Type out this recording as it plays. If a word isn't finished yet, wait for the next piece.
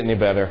any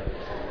better.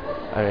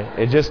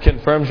 It just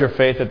confirms your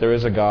faith that there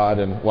is a God,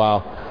 and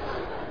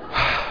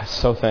wow,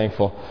 so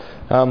thankful.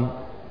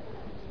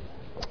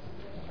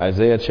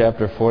 Isaiah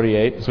chapter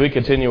 48. As we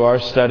continue our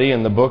study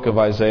in the book of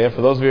Isaiah,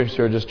 for those of you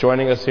who are just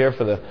joining us here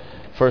for the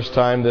first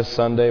time this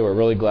Sunday, we're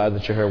really glad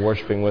that you're here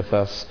worshiping with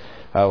us.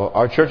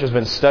 Our church has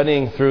been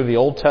studying through the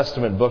Old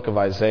Testament book of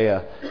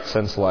Isaiah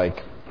since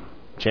like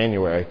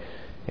January,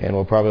 and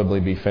we'll probably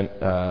be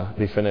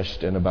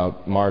finished in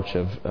about March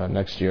of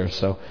next year.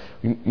 So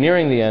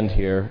nearing the end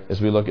here as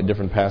we look at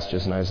different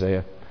passages in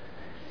Isaiah.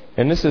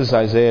 And this is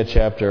Isaiah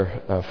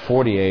chapter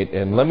 48,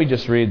 and let me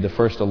just read the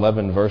first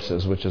 11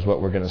 verses, which is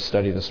what we're going to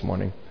study this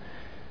morning.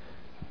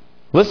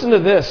 Listen to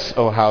this,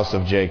 O house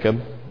of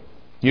Jacob,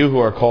 you who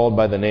are called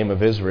by the name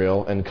of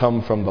Israel and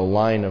come from the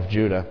line of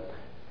Judah,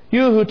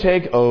 you who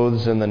take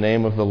oaths in the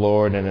name of the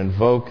Lord and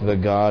invoke the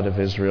God of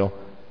Israel,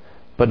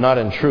 but not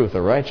in truth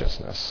or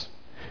righteousness.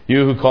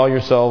 You who call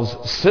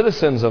yourselves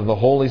citizens of the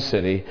holy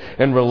city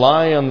and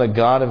rely on the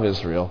God of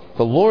Israel,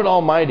 the Lord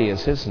Almighty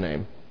is His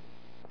name.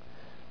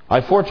 I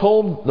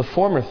foretold the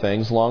former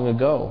things long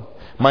ago.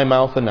 My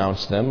mouth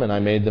announced them, and I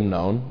made them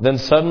known. Then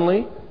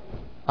suddenly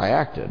I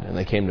acted, and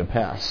they came to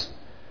pass.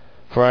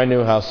 For I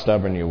knew how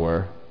stubborn you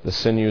were. The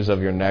sinews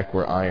of your neck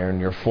were iron,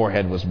 your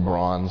forehead was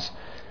bronze.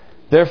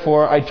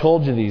 Therefore I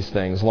told you these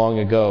things long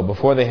ago.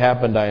 Before they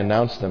happened, I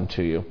announced them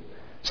to you,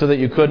 so that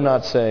you could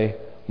not say,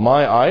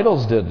 my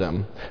idols did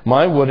them.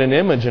 My wooden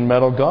image and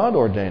metal god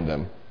ordained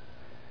them.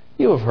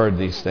 You have heard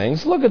these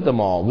things. Look at them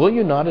all. Will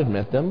you not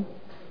admit them?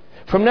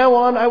 From now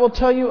on, I will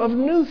tell you of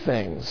new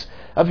things,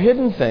 of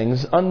hidden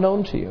things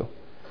unknown to you.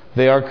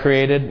 They are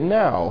created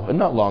now and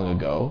not long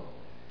ago.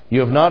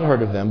 You have not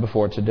heard of them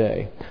before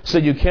today. So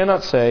you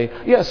cannot say,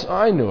 yes,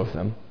 I knew of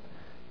them.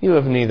 You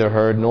have neither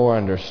heard nor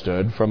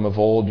understood. From of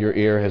old your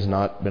ear has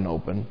not been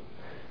open.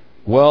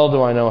 Well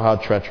do I know how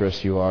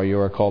treacherous you are. You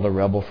are called a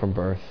rebel from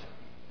birth.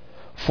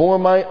 For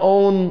my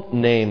own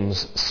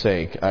name's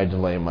sake I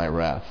delay my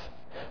wrath.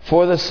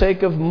 For the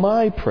sake of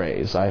my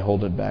praise I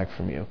hold it back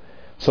from you,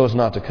 so as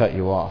not to cut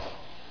you off.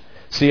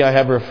 See, I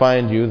have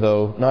refined you,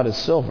 though not as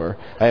silver.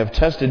 I have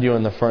tested you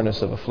in the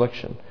furnace of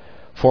affliction.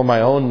 For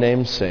my own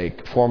name's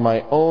sake,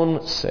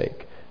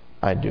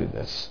 I do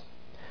this.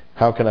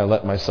 How can I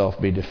let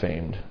myself be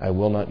defamed? I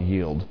will not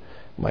yield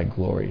my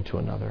glory to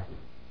another.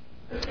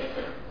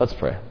 Let's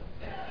pray.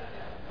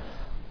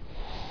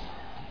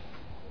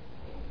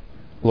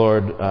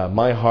 Lord,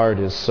 my heart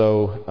is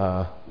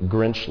so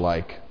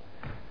Grinch-like.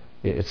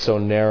 It's so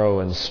narrow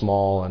and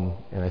small,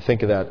 and I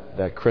think of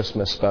that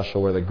Christmas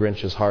special where the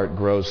Grinch's heart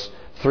grows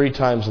 3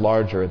 times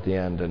larger at the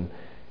end, and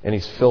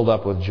he's filled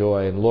up with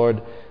joy. And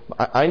Lord,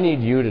 I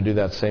need you to do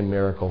that same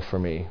miracle for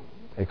me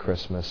at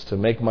Christmas, to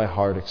make my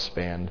heart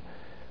expand,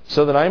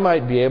 so that I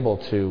might be able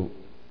to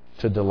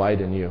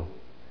delight in you.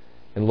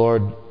 And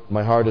Lord,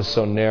 my heart is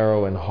so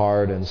narrow and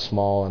hard and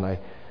small, and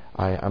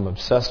I'm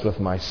obsessed with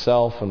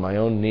myself and my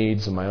own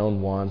needs and my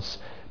own wants.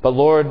 But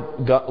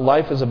Lord, God,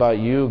 life is about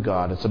you,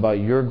 God. It's about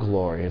your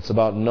glory. It's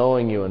about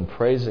knowing you and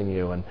praising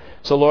you. And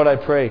so, Lord, I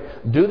pray,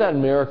 do that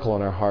miracle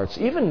in our hearts.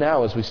 Even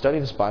now, as we study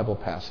this Bible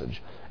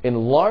passage,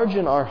 enlarge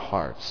in our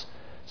hearts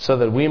so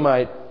that we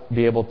might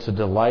be able to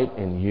delight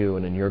in you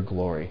and in your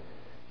glory.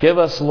 Give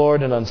us,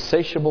 Lord, an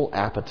insatiable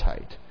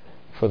appetite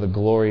for the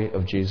glory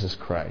of Jesus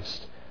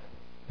Christ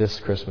this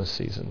Christmas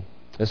season.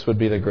 This would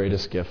be the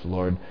greatest gift,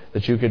 Lord,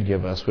 that you could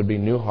give us, would be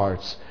new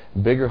hearts,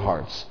 bigger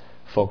hearts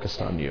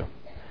focused on you.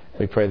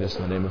 We pray this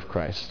in the name of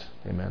Christ.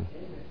 Amen.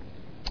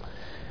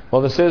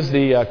 Well, this is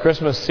the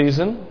Christmas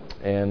season,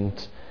 and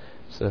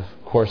it's, of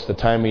course, the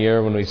time of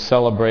year when we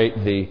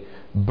celebrate the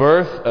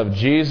birth of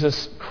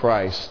Jesus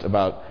Christ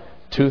about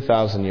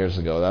 2,000 years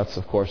ago. That's,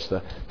 of course,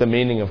 the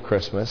meaning of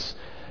Christmas.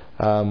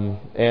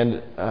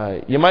 And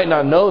you might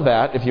not know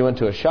that if you went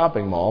to a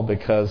shopping mall,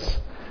 because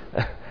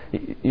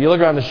you look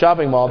around the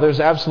shopping mall, there's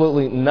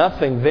absolutely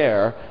nothing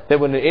there that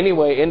would in any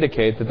way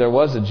indicate that there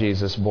was a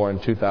Jesus born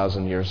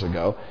 2,000 years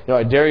ago.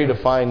 I dare you to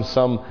find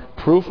some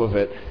proof of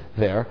it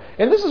there.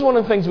 And this is one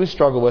of the things we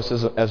struggle with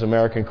as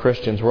American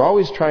Christians. We're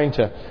always trying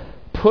to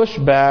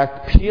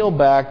peel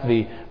back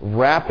the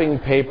wrapping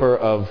paper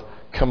of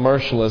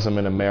commercialism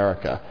in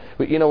America.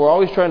 We're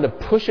always trying to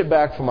push it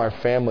back from our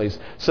families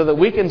so that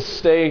we can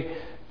stay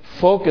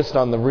focused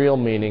on the real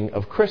meaning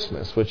of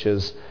Christmas, which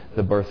is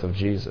the birth of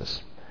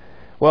Jesus.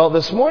 Well,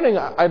 this morning,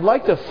 I'd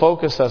like to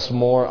focus us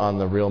more on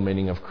the real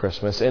meaning of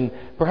Christmas and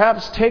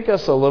perhaps take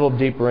us a little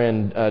deeper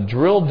in,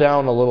 drill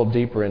down a little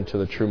deeper into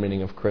the true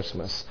meaning of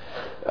Christmas.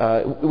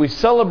 We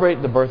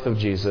celebrate the birth of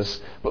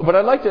Jesus, but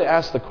I'd like to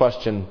ask the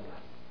question,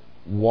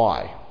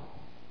 why?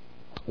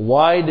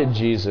 Why did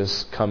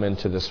Jesus come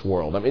into this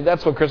world? I mean,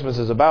 that's what Christmas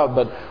is about,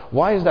 but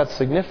why is that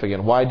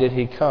significant? Why did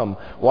He come?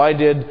 Why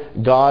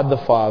did God the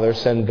Father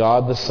send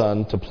God the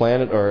Son to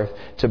planet Earth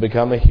to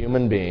become a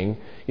human being?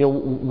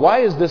 Why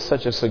is this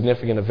such a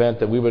significant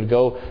event that we would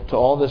go to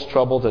all this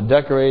trouble to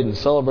decorate and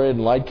celebrate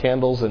and light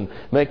candles and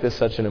make this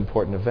such an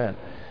important event?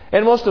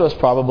 And most of us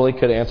probably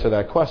could answer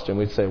that question.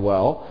 We'd say,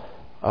 well,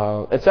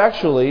 it's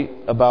actually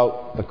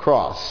about the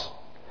cross.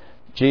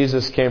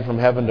 Jesus came from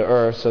heaven to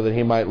earth so that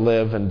he might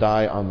live and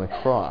die on the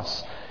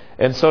cross.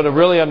 And so to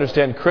really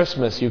understand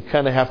Christmas, you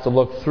kind of have to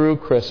look through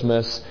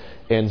Christmas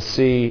and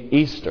see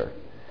Easter.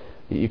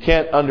 You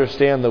can't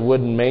understand the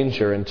wooden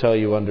manger until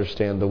you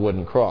understand the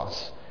wooden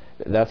cross.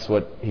 That's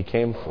what he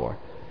came for.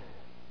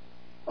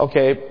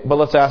 Okay, but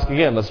let's ask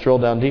again. Let's drill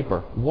down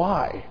deeper.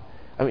 Why?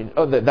 I mean,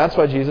 that's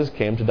why Jesus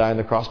came, to die on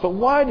the cross. But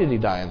why did he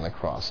die on the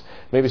cross?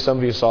 Maybe some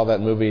of you saw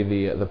that movie,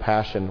 The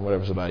Passion,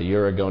 whatever, it was about a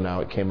year ago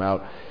now it came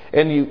out.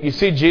 And you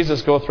see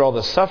Jesus go through all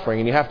this suffering,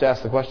 and you have to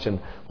ask the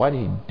question, why did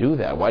he do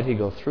that? Why did he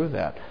go through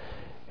that?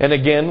 And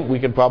again, we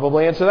could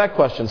probably answer that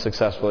question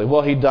successfully.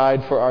 Well, he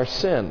died for our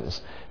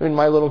sins. I mean,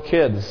 my little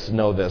kids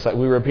know this.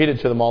 We repeat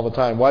it to them all the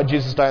time. Why did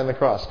Jesus die on the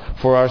cross?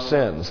 For our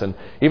sins. And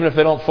even if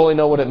they don't fully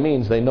know what it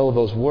means, they know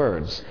those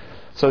words.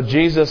 So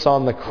Jesus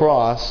on the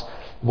cross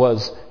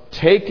was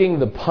taking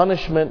the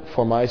punishment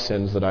for my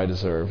sins that I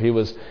deserve. He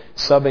was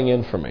subbing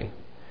in for me.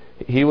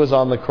 He was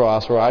on the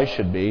cross where I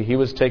should be. He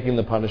was taking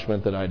the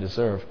punishment that I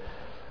deserve.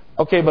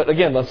 Okay, but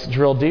again, let's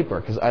drill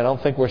deeper, because I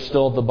don't think we're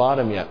still at the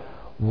bottom yet.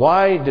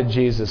 Why did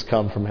Jesus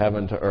come from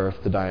heaven to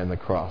earth to die on the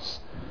cross?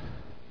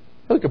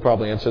 We could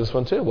probably answer this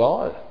one too.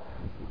 Well,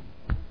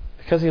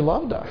 because he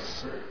loved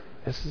us.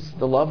 This is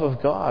the love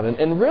of God.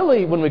 And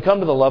really, when we come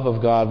to the love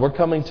of God, we're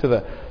coming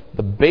to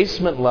the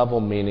basement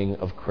level meaning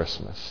of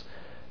Christmas.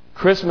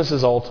 Christmas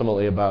is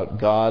ultimately about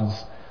God's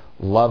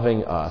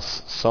loving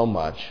us so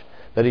much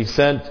that he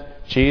sent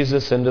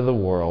Jesus into the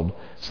world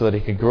so that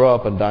he could grow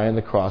up and die on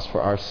the cross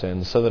for our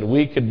sins, so that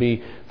we could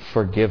be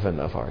forgiven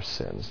of our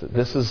sins.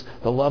 This is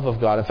the love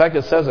of God. In fact,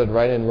 it says it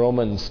right in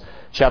Romans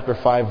chapter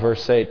 5,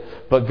 verse 8.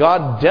 But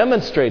God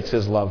demonstrates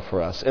his love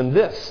for us in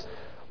this: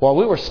 while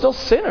we were still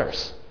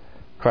sinners,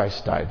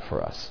 Christ died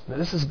for us. Now,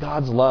 this is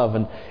God's love.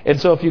 And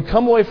so if you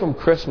come away from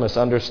Christmas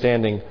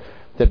understanding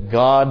that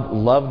God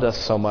loved us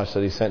so much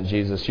that he sent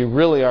Jesus, you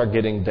really are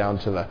getting down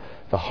to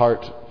the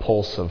heart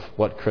pulse of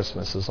what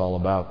Christmas is all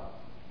about.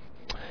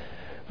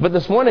 But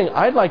this morning,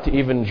 I'd like to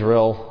even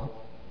drill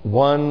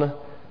one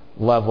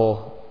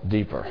level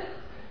deeper.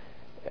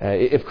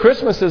 If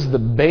Christmas is the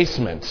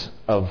basement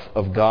of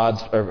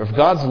God's, or if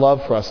God's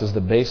love for us is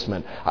the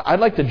basement, I'd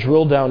like to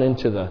drill down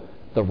into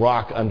the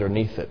rock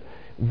underneath it.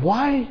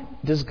 Why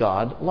does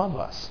God love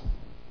us?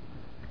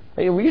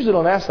 We usually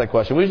don't ask that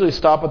question. We usually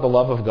stop at the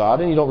love of God,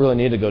 and you don't really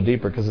need to go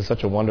deeper because it's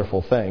such a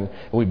wonderful thing.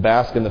 And we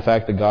bask in the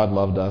fact that God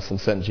loved us and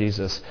sent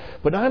Jesus.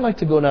 But I'd like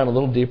to go down a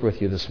little deeper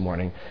with you this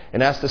morning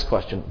and ask this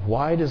question: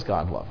 why does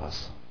God love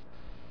us?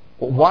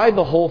 Why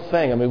the whole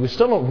thing? I mean, we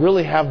still don't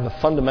really have the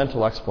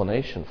fundamental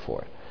explanation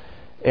for it.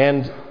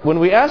 And when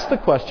we ask the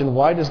question,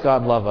 why does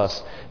God love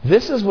us,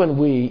 this is when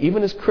we,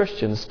 even as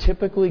Christians,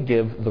 typically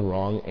give the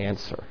wrong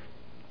answer.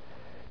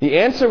 The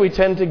answer we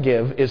tend to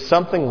give is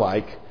something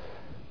like,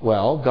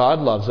 well, God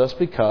loves us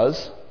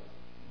because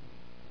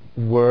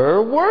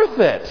we're worth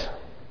it.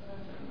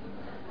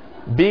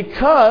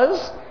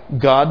 Because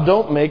God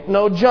don't make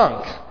no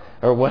junk.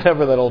 Or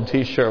whatever that old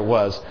t-shirt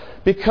was.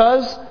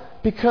 Because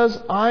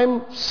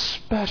I'm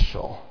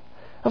special.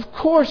 Of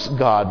course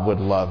God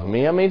would love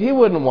me. I mean, he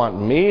wouldn't want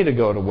me to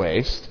go to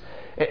waste.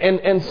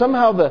 And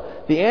somehow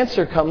the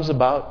answer comes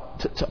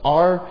about to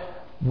our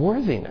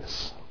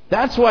worthiness.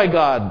 That's why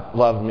God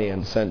loved me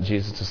and sent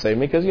Jesus to save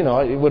me, because, he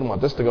wouldn't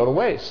want this to go to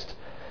waste.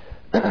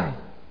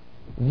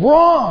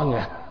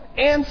 Wrong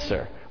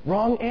answer.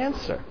 Wrong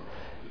answer.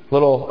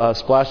 Little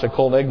splash of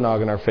cold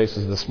eggnog in our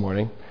faces this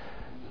morning.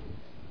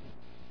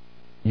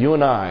 You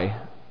and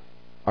I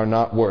are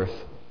not worth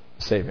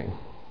saving.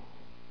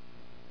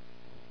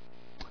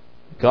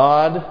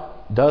 God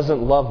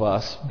doesn't love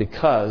us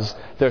because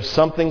there's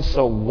something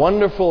so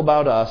wonderful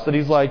about us that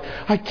he's like,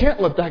 I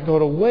can't let that go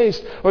to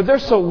waste. Or they're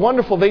so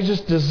wonderful, they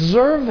just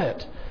deserve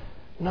it.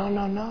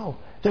 No.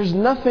 There's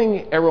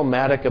nothing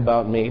aromatic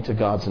about me to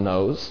God's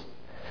nose.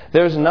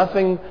 There's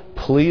nothing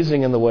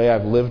pleasing in the way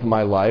I've lived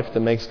my life that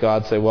makes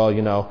God say, well,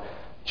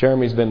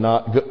 Jeramie's been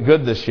not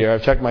good this year.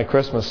 I've checked my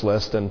Christmas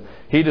list and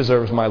he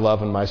deserves my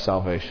love and my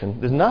salvation.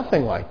 There's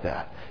nothing like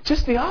that.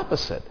 Just the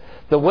opposite.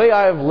 The way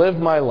I have lived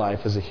my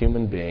life as a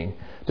human being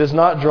does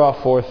not draw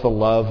forth the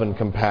love and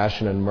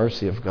compassion and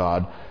mercy of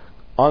God.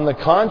 On the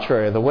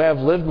contrary, the way I've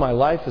lived my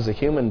life as a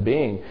human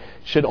being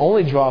should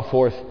only draw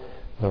forth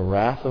the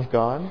wrath of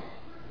God,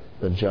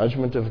 the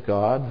judgment of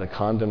God, the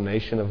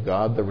condemnation of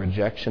God, the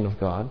rejection of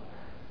God.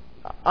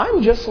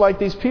 I'm just like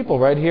these people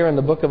right here in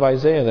the book of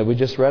Isaiah that we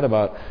just read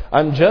about.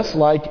 I'm just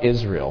like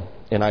Israel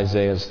in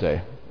Isaiah's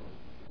day.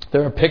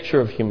 They're a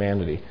picture of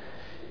humanity.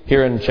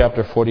 Here in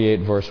chapter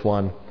 48, verse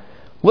 1.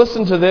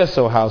 Listen to this,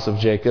 O house of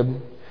Jacob,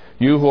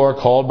 you who are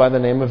called by the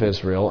name of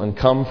Israel and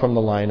come from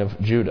the line of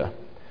Judah.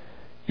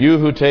 You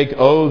who take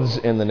oaths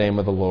in the name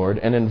of the Lord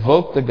and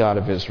invoke the God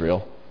of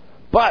Israel,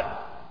 but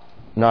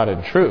not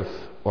in truth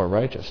or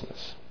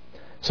righteousness.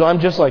 So I'm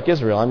just like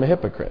Israel. I'm a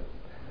hypocrite.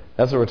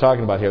 That's what we're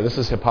talking about here. This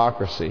is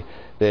hypocrisy.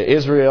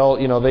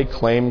 Israel, they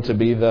claim to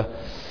be the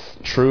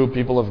true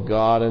people of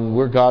God, and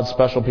we're God's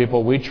special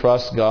people. We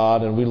trust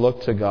God and we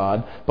look to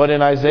God. But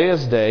in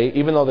Isaiah's day,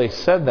 even though they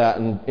said that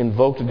and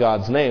invoked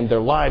God's name, their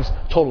lives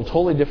told a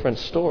totally different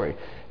story.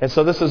 And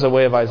so this is a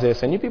way of Isaiah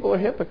saying, you people are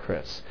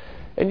hypocrites.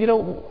 And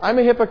I'm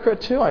a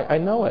hypocrite too. I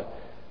know it.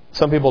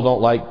 Some people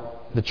don't like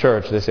the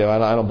church. They say,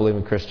 well, I don't believe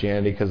in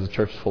Christianity because the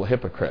church is full of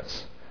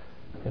hypocrites.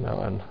 And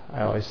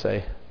I always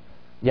say,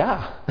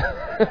 yeah,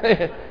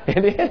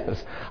 it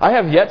is. I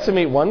have yet to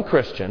meet one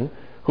Christian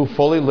who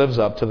fully lives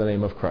up to the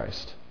name of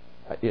Christ.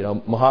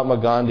 Mahatma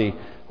Gandhi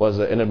was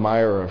an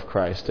admirer of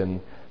Christ,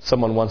 and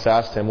someone once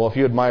asked him, well, if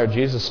you admire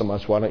Jesus so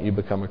much, why don't you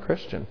become a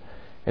Christian?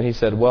 And he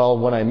said, well,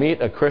 when I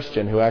meet a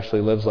Christian who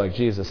actually lives like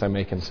Jesus, I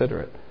may consider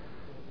it.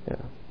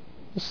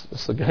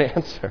 That's a good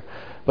answer.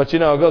 But it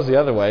goes the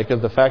other way,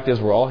 because the fact is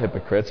we're all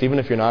hypocrites. Even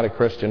if you're not a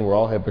Christian, we're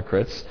all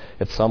hypocrites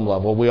at some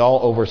level. We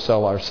all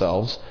oversell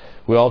ourselves.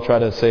 We all try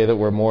to say that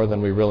we're more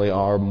than we really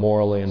are,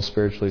 morally and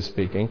spiritually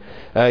speaking.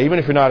 Even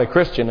if you're not a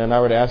Christian, and I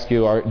were to ask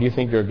you, do you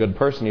think you're a good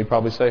person? You'd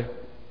probably say,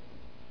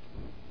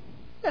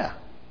 yeah,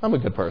 I'm a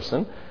good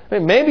person. I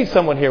mean, maybe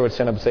someone here would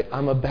stand up and say,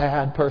 I'm a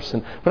bad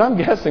person. But I'm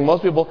guessing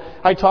most people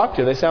I talk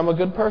to, they say, I'm a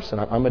good person.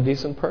 I'm a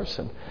decent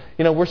person.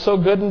 We're so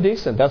good and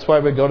decent. That's why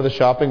we go to the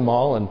shopping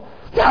mall and,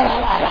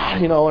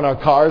 in our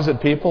cars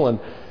at people and,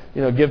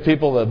 give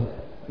people the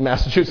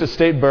Massachusetts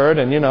state bird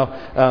and,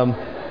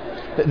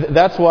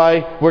 that's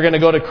why we're going to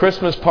go to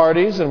Christmas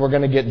parties and we're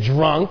going to get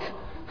drunk.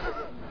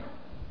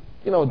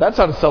 That's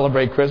how to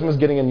celebrate Christmas,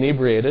 getting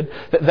inebriated.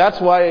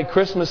 That's why at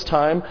Christmas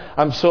time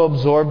I'm so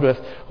absorbed with,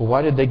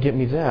 why did they get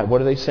me that?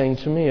 What are they saying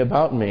to me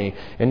about me?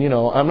 And,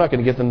 I'm not going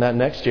to get them that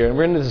next year. And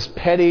we're into this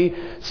petty,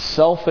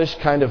 selfish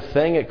kind of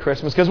thing at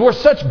Christmas because we're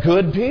such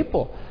good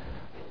people.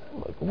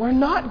 We're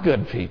not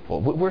good people.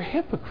 We're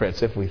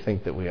hypocrites if we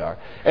think that we are.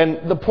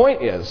 And the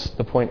point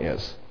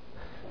is,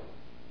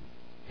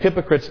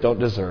 hypocrites don't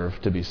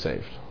deserve to be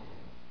saved.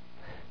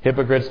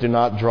 Hypocrites do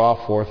not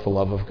draw forth the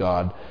love of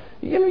God.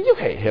 You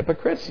hate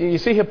hypocrites. You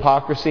see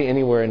hypocrisy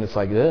anywhere and it's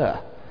like,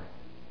 ugh.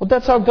 Well,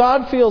 that's how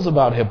God feels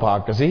about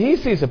hypocrisy. He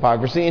sees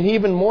hypocrisy and he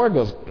even more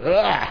goes,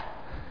 ugh.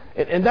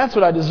 And that's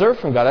what I deserve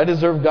from God. I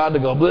deserve God to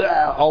go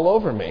blah all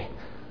over me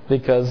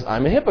because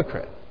I'm a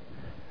hypocrite.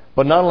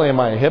 But not only am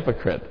I a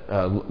hypocrite,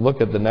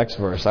 look at the next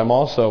verse. I'm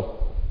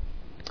also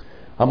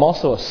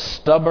a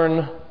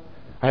stubborn.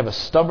 I have a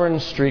stubborn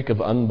streak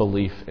of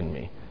unbelief in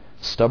me.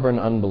 Stubborn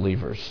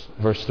unbelievers.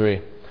 Verse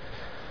 3.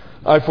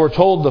 I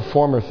foretold the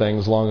former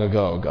things long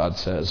ago, God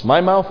says.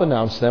 My mouth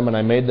announced them and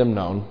I made them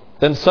known.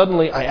 Then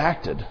suddenly I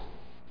acted,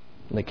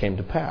 and they came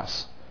to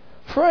pass.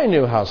 For I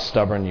knew how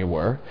stubborn you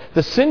were.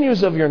 The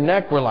sinews of your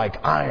neck were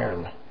like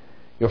iron.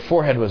 Your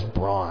forehead was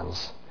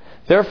bronze.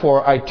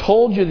 Therefore I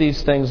told you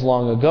these things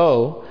long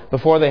ago.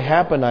 Before they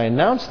happened, I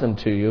announced them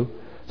to you,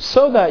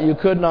 so that you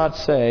could not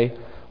say,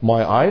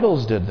 my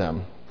idols did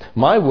them.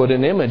 My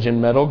wooden image and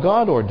metal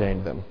God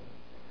ordained them.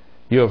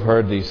 You have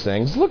heard these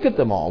things. Look at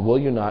them all. Will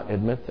you not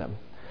admit them?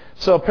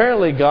 So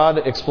apparently God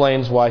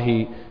explains why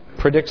he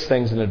predicts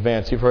things in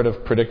advance. You've heard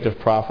of predictive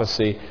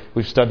prophecy.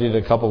 We've studied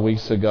it a couple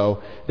weeks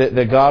ago.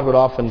 That God would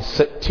often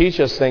teach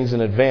us things in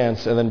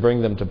advance and then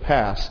bring them to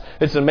pass.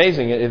 It's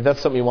amazing. If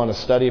that's something you want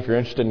to study, if you're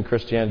interested in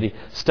Christianity,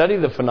 study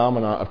the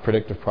phenomena of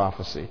predictive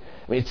prophecy.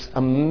 I mean, it's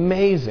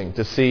amazing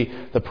to see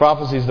the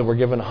prophecies that were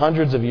given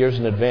hundreds of years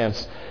in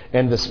advance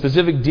and the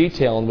specific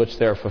detail in which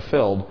they're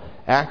fulfilled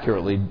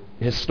accurately,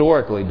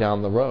 historically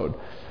down the road.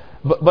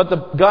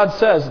 But God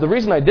says, the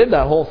reason I did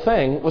that whole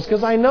thing was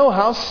because I know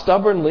how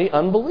stubbornly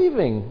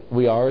unbelieving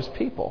we are as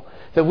people.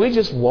 That we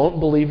just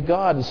won't believe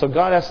God. And so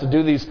God has to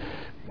do these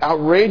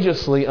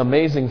outrageously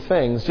amazing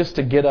things just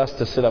to get us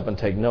to sit up and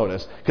take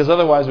notice. Because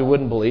otherwise we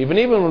wouldn't believe. And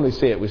even when we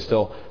see it, we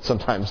still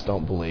sometimes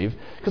don't believe.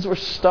 Because we're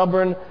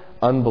stubborn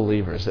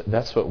unbelievers.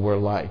 That's what we're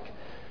like.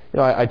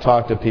 I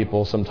talk to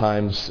people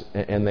sometimes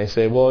and they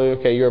say, well,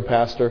 okay, you're a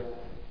pastor.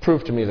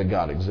 Prove to me that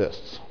God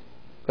exists.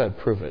 Go ahead,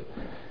 prove it.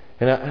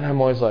 And I'm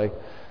always like,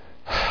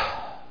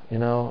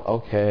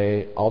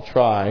 okay, I'll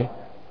try.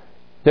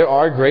 There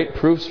are great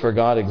proofs for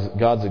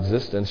God's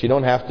existence. You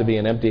don't have to be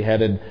an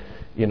empty-headed,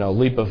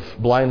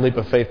 blind leap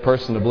of faith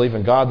person to believe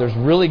in God. There's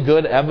really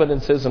good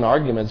evidences and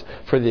arguments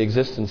for the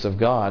existence of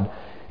God.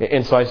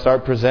 And so I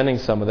start presenting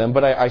some of them.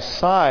 But I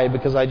sigh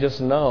because I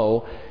just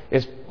know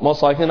it's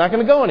most likely not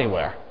going to go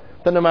anywhere.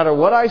 That no matter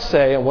what I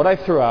say and what I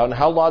throw out and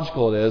how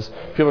logical it is,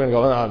 people are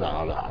going to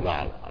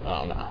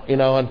go,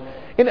 no.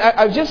 And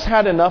I've just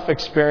had enough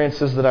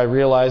experiences that I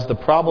realize the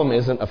problem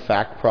isn't a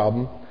fact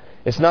problem.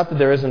 It's not that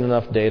there isn't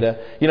enough data.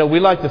 We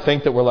like to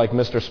think that we're like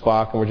Mr.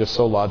 Spock and we're just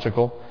so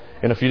logical.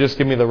 And if you just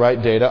give me the right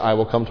data, I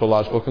will come to a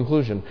logical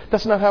conclusion.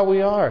 That's not how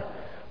we are.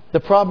 The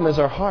problem is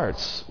our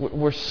hearts.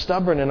 We're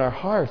stubborn in our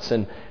hearts,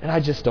 and I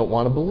just don't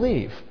want to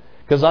believe.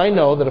 Because I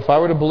know that if I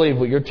were to believe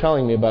what you're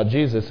telling me about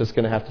Jesus, it's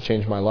going to have to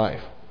change my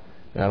life.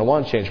 And I don't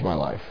want to change my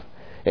life.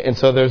 And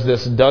so there's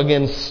this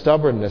dug-in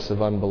stubbornness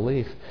of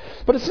unbelief.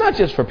 But it's not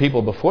just for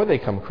people before they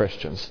become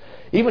Christians.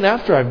 Even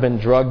after I've been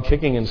drugged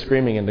kicking and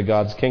screaming into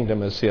God's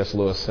kingdom, as C.S.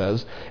 Lewis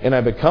says, and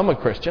I become a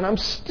Christian, I'm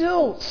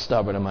still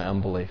stubborn in my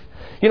unbelief.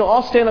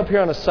 I'll stand up here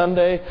on a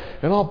Sunday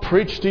and I'll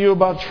preach to you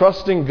about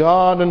trusting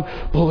God and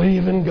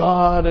believe in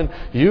God and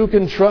you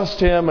can trust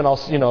Him, and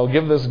I'll,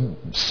 give this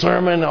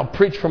sermon, I'll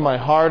preach from my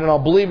heart and I'll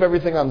believe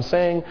everything I'm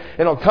saying,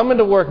 and I'll come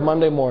into work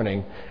Monday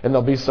morning and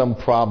there'll be some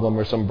problem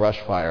or some brush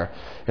fire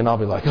and I'll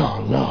be like,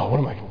 oh no, what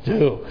am I going to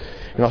do?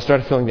 I'll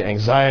start feeling the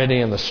anxiety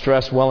and the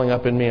stress welling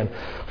up in me, and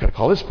I've got to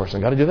call this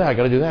person, got to do that,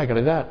 got to do that, got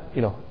to do that.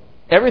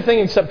 Everything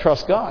except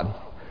trust God.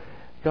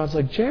 God's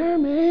like,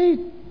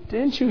 Jeramie,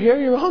 didn't you hear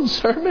your own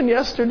sermon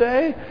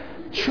yesterday?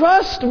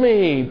 Trust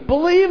me.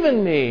 Believe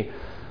in me.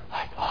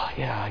 Like, oh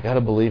yeah, I got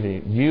to believe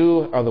in you.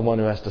 You are the one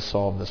who has to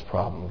solve this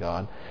problem,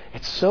 God.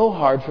 It's so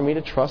hard for me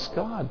to trust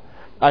God.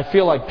 I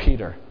feel like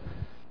Peter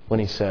when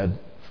he said,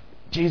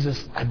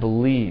 Jesus, I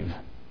believe.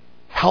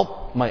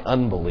 Help my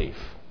unbelief.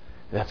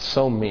 That's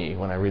so me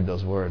when I read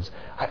those words.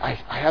 I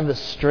have this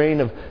strain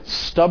of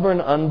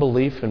stubborn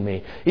unbelief in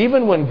me.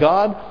 Even when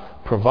God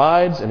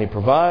provides and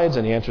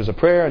He answers a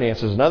prayer and He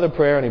answers another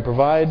prayer and He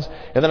provides,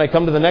 and then I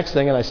come to the next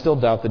thing and I still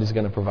doubt that He's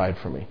going to provide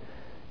for me.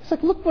 It's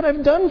like, look what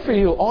I've done for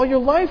you all your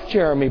life,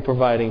 Jeramie,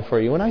 providing for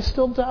you, and I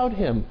still doubt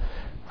Him.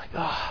 Like,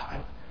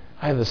 I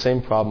have the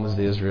same problem as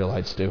the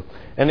Israelites do.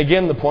 And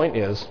again, the point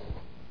is,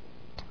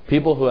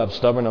 people who have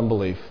stubborn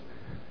unbelief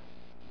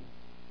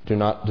do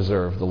not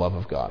deserve the love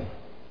of God.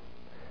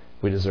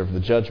 We deserve the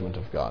judgment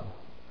of God.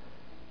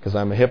 Because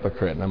I'm a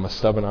hypocrite and I'm a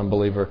stubborn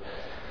unbeliever.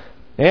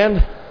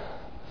 And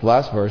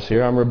last verse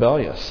here, I'm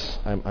rebellious.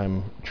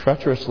 I'm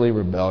treacherously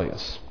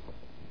rebellious.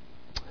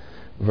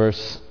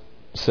 Verse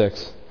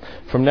 6.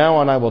 From now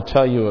on I will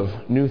tell you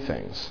of new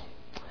things,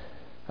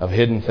 of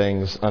hidden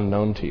things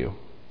unknown to you.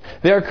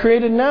 They are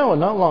created now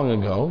and not long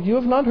ago. You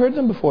have not heard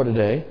them before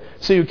today.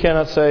 So you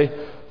cannot say,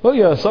 oh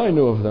yes, I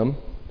knew of them.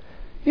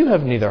 You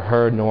have neither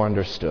heard nor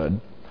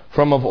understood.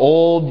 From of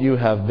old your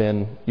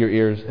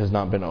ears has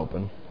not been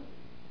open.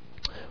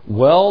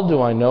 Well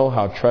do I know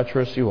how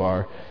treacherous you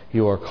are.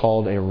 You are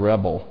called a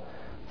rebel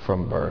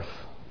from birth.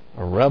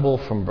 A rebel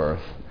from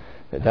birth.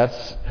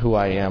 That's who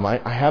I am. I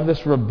have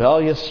this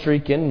rebellious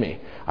streak in me.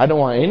 I don't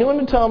want anyone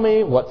to tell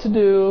me what to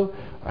do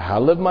or how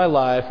to live my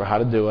life or how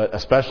to do it,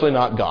 especially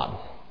not God.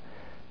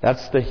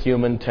 That's the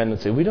human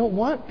tendency. We don't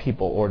want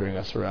people ordering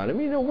us around. I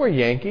mean, we're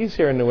Yankees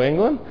here in New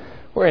England.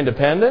 We're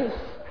independent.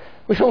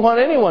 We don't want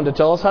anyone to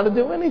tell us how to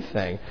do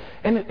anything.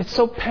 And it's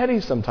so petty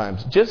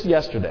sometimes. Just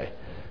yesterday,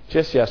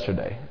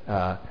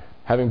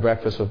 having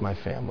breakfast with my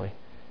family,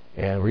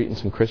 and we're eating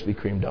some Krispy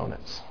Kreme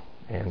donuts.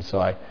 And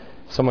so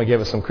someone gave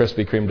us some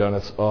Krispy Kreme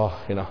donuts. Oh,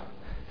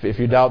 if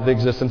you doubt the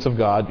existence of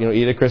God,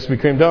 eat a Krispy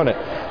Kreme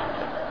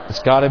donut. It's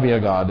got to be a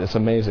God. It's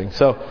amazing.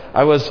 So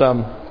I was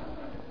going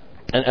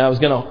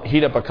to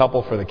heat up a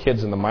couple for the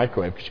kids in the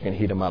microwave, because you can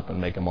heat them up and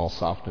make them all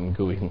soft and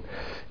gooey.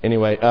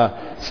 Anyway,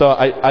 so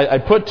I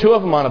put two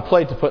of them on a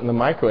plate to put in the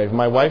microwave.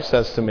 My wife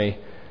says,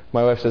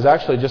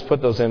 actually, just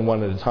put those in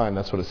one at a time.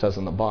 That's what it says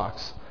in the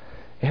box.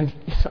 And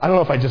I don't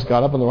know if I just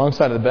got up on the wrong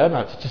side of the bed,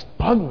 and it just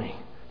bugged me.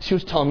 She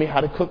was telling me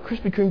how to cook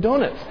Krispy Kreme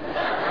donuts.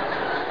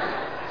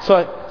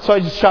 So I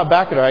just shot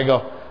back at her. I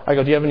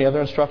go, do you have any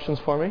other instructions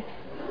for me?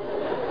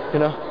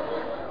 And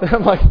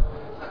I'm like,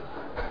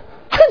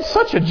 I'm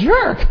such a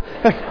jerk.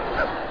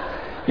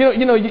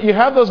 You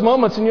have those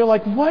moments and you're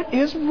like, what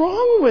is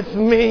wrong with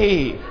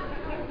me?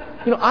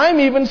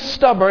 I'm even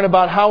stubborn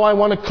about how I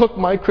want to cook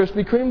my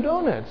Krispy Kreme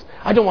donuts.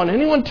 I don't want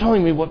anyone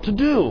telling me what to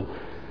do.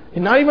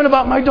 And not even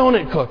about my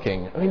donut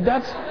cooking. I mean,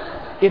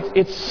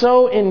 it's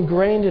so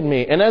ingrained in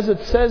me. And as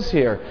it says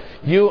here,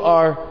 you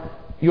are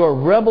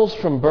rebels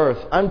from birth.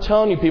 I'm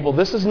telling you, people,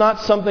 this is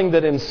not something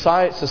that in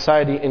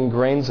society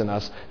ingrains in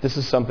us. This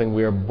is something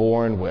we are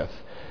born with.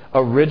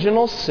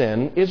 Original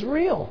sin is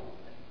real.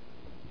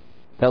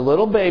 That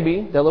little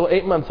baby, that little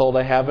 8-month-old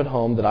I have at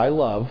home that I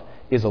love,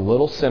 is a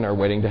little sinner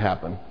waiting to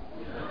happen.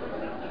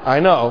 I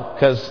know,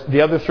 because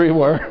the other 3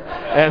 were.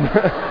 And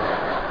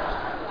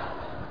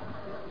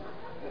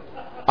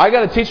I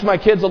got to teach my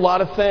kids a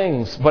lot of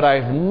things, but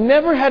I've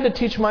never had to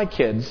teach my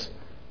kids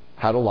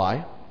how to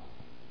lie.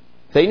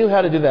 They knew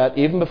how to do that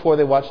even before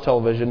they watched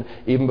television,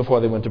 even before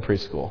they went to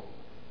preschool.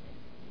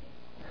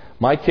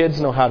 My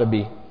kids know how to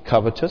be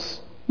covetous.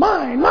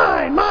 Mine,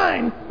 mine,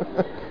 mine.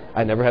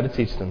 I never had to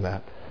teach them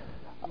that.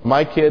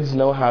 My kids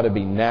know how to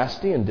be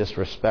nasty and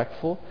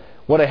disrespectful.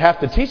 What I have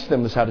to teach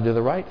them is how to do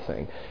the right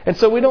thing. And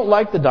so we don't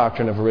like the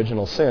doctrine of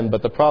original sin,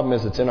 but the problem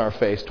is it's in our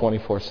face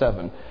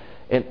 24/7.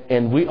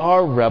 And we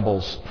are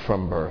rebels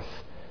from birth.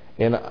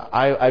 And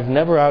I've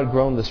never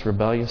outgrown this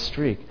rebellious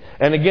streak.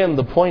 And again,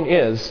 the point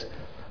is,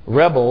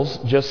 rebels,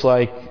 just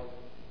like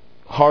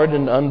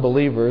hardened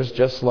unbelievers,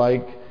 just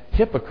like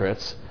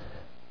hypocrites,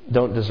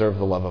 don't deserve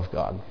the love of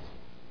God.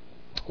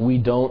 We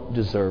don't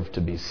deserve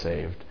to be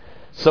saved.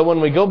 So when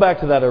we go back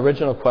to that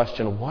original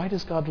question, why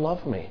does God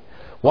love me?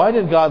 Why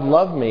did God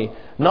love me,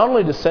 not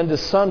only to send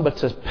His Son, but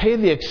to pay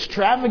the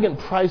extravagant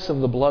price of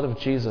the blood of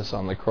Jesus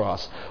on the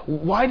cross?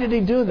 Why did He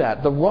do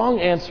that? The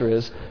wrong answer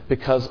is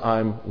because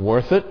I'm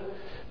worth it,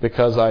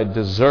 because I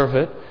deserve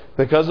it,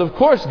 because of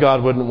course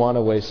God wouldn't want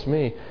to waste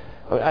me.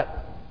 I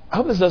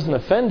hope this doesn't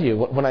offend you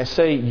when I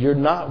say you're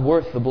not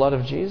worth the blood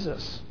of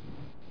Jesus.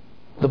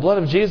 The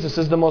blood of Jesus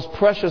is the most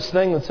precious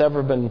thing that's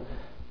ever been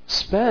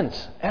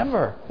spent,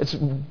 ever. It's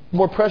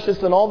more precious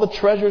than all the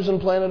treasures in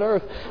planet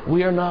Earth.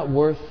 We are not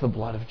worth the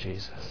blood of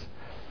Jesus.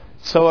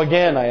 So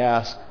again, I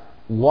ask,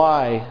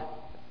 why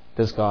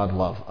does God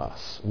love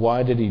us?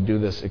 Why did He do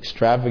this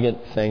extravagant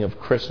thing of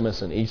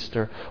Christmas and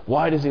Easter?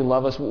 Why does He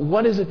love us?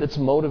 What is it that's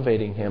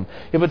motivating Him?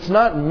 If it's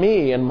not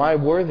me and my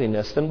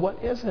worthiness, then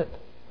what is it?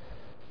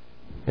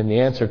 And the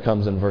answer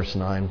comes in verse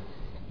 9.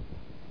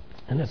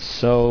 And it's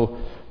so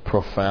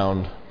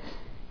profound.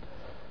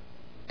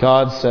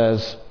 God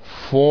says,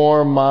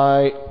 for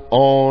my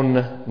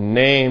own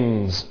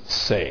name's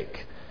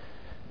sake,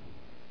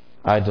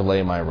 I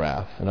delay my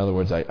wrath. In other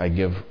words, I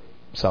give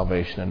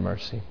salvation and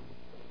mercy.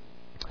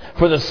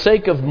 For the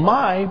sake of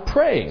my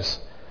praise,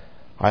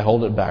 I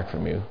hold it back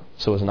from you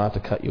so as not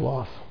to cut you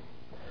off.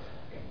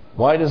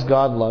 Why does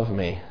God love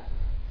me?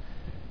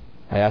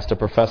 I asked a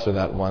professor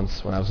that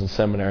once when I was in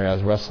seminary. I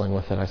was wrestling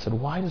with it. I said,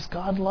 why does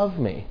God love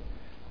me?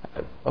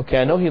 Okay,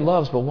 I know He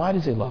loves, but why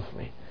does He love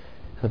me?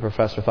 And the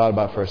professor thought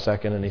about it for a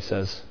second and he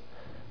says,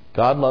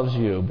 God loves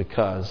you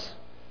because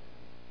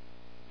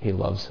He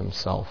loves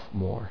Himself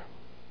more.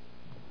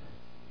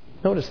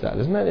 Notice that.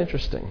 Isn't that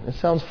interesting? It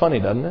sounds funny,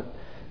 doesn't it?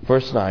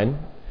 Verse 9,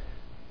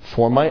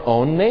 for my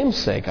own name's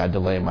sake I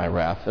delay my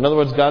wrath. In other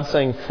words, God's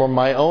saying, for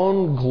my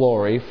own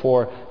glory,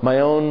 for my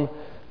own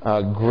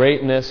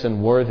greatness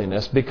and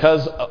worthiness,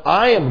 because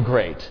I am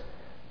great,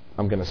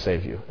 I'm going to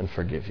save you and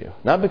forgive you.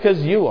 Not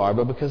because you are,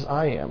 but because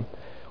I am.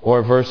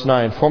 Or verse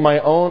 9,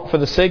 for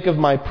the sake of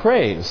my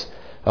praise,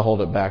 I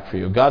hold it back for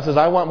you. God says,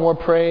 I want more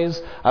praise,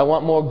 I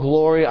want more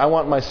glory, I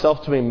want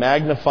myself to be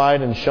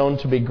magnified and shown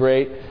to be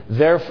great.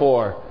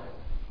 Therefore,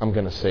 I'm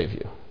going to save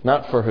you.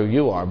 Not for who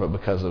you are, but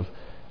because of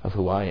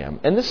who I am.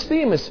 And this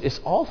theme is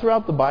all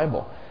throughout the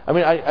Bible. I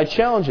mean, I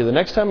challenge you, the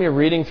next time you're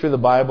reading through the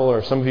Bible,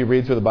 or some of you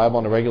read through the Bible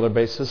on a regular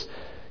basis,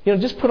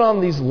 just put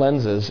on these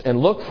lenses and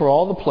look for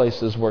all the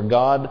places where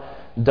God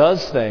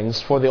does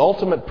things for the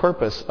ultimate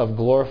purpose of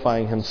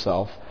glorifying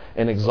Himself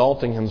and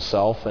exalting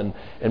Himself and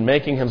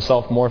making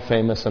Himself more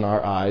famous in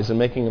our eyes and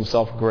making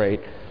Himself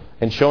great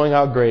and showing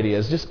how great He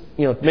is. Just,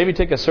 maybe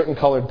take a certain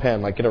colored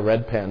pen, like get a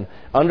red pen,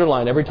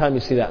 underline every time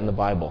you see that in the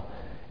Bible.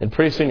 And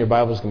pretty soon your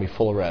Bible is going to be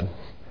full of red.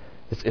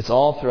 It's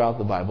all throughout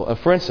the Bible.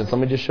 For instance, let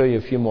me just show you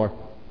a few more.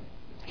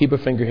 Keep a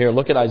finger here.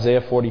 Look at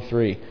Isaiah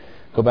 43.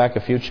 Go back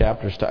a few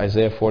chapters to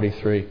Isaiah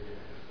 43.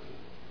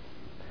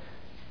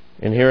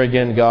 And here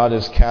again, God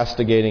is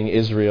castigating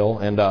Israel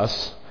and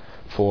us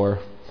for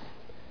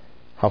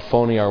how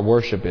phony our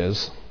worship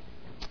is.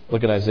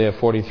 Look at Isaiah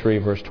 43,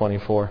 verse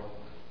 24.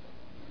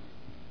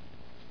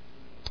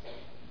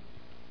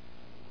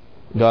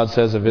 God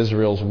says of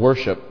Israel's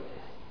worship,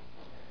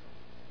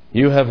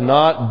 you have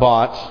not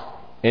bought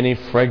any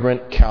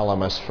fragrant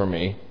calamus for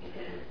me,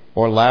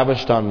 or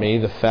lavished on me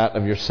the fat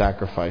of your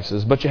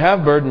sacrifices, but you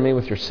have burdened me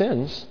with your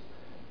sins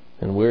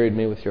and wearied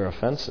me with your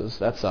offenses.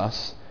 That's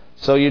us.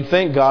 So you'd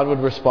think God would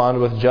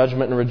respond with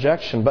judgment and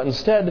rejection, but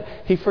instead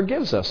He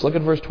forgives us. Look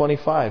at verse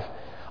 25.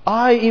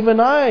 Even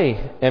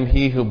I am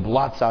He who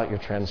blots out your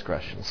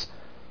transgressions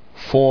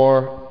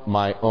for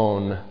my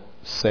own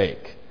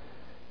sake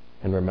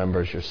and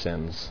remembers your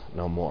sins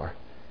no more.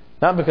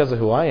 Not because of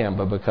who I am,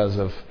 but because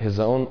of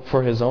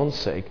for His own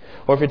sake.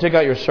 Or if you take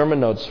out your sermon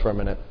notes for a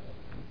minute,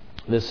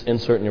 this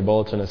insert in your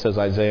bulletin, it says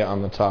Isaiah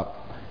on the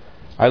top.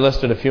 I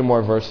listed a few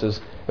more verses.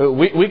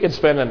 We could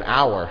spend an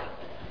hour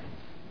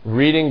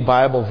reading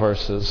Bible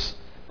verses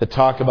that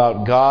talk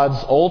about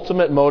God's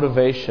ultimate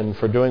motivation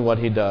for doing what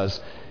He does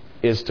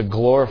is to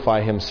glorify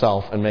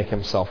Himself and make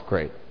Himself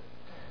great.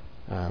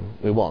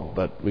 We won't,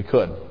 but we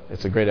could.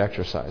 It's a great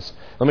exercise.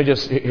 Let me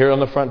just, here on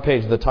the front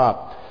page, the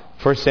top,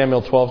 1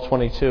 Samuel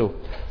 12:22.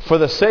 For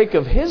the sake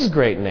of His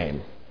great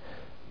name,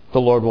 the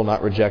Lord will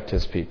not reject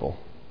His people,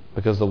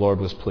 because the Lord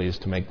was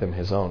pleased to make them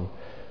His own.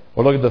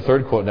 Or look at the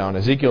third quote down,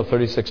 Ezekiel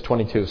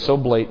 36:22. So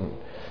blatant.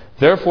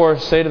 Therefore,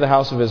 say to the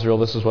house of Israel,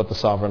 this is what the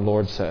sovereign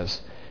Lord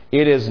says.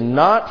 It is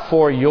not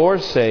for your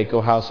sake,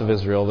 O house of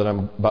Israel, that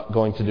I'm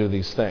going to do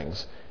these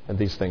things. And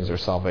these things are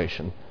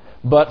salvation.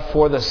 But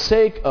for the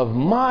sake of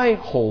my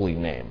holy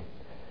name,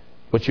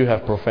 which you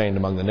have profaned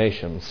among the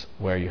nations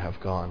where you have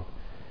gone.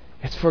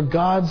 It's for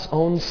God's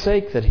own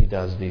sake that He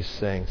does these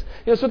things.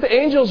 It's what the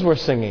angels were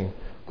singing.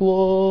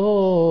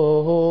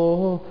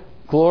 Gloria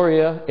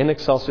in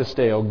excelsis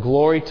Deo.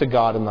 Glory to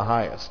God in the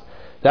highest.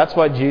 That's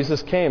why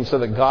Jesus came, so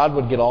that God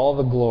would get all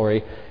the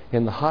glory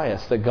in the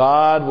highest. That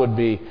God would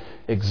be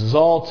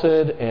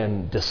exalted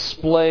and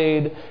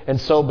displayed. And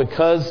so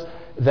because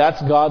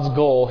that's God's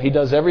goal, He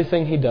does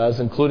everything He does,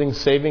 including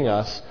saving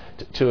us,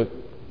 to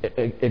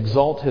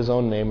exalt His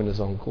own name and His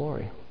own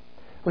glory.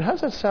 I mean, how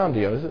does that sound to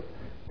you? Is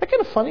that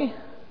kind of funny?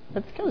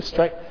 That kind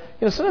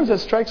of sometimes that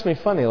strikes me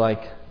funny.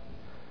 Like,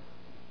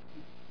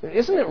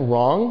 isn't it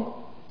wrong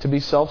to be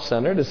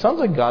self-centered? It sounds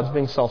like God's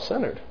being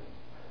self-centered.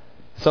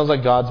 It sounds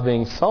like God's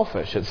being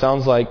selfish. It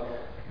sounds like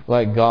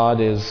God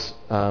is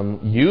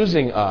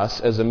using us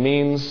as a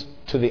means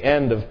to the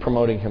end of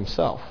promoting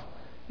Himself.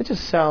 It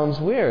just sounds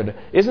weird.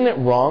 Isn't it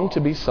wrong to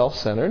be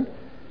self-centered?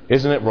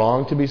 Isn't it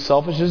wrong to be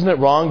selfish? Isn't it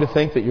wrong to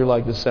think that you're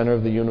like the center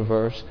of the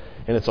universe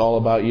and it's all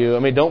about you? I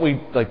mean, don't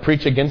we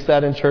preach against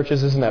that in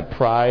churches? Isn't that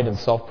pride and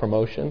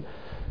self-promotion?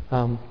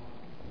 And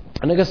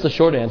I guess the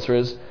short answer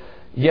is,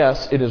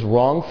 yes, it is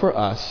wrong for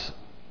us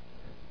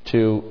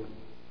to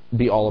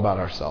be all about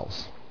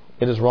ourselves.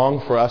 It is wrong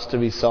for us to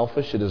be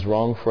selfish. It is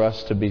wrong for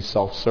us to be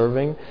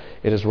self-serving.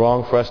 It is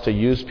wrong for us to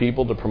use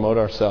people to promote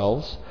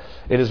ourselves.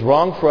 It is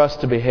wrong for us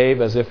to behave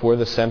as if we're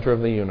the center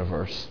of the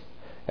universe,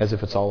 as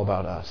if it's all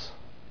about us.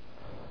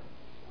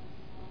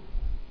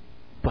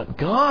 But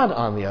God,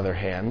 on the other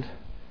hand,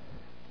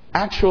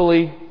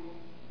 actually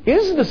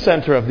is the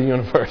center of the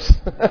universe.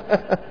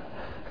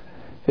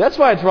 That's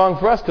why it's wrong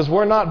for us, because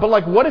we're not.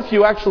 But what if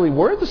you actually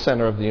were the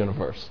center of the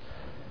universe?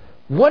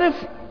 What if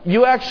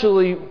you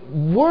actually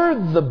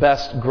were the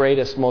best,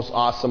 greatest, most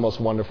awesome, most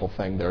wonderful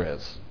thing there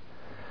is?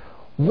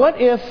 What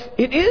if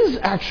it is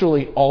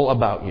actually all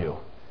about you?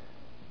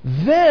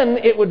 Then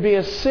it would be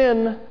a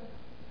sin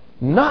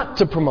not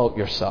to promote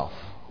yourself.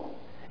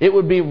 It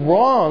would be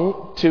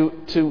wrong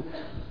to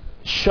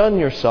shun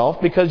yourself,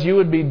 because you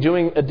would be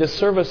doing a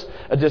disservice,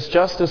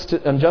 injustice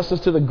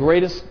to the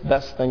greatest,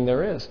 best thing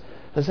there is.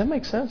 Does that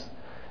make sense?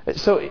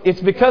 So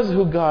it's because of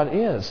who God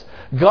is.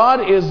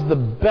 God is the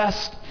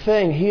best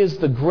thing. He is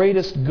the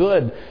greatest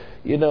good.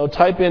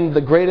 Type in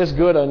the greatest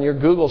good on your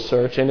Google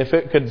search, and if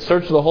it could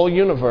search the whole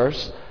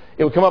universe,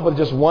 it would come up with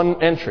just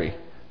one entry: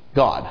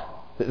 God.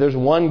 There's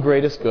one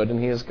greatest good, and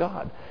He is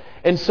God.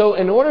 And so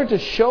in order to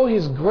show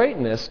His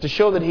greatness, to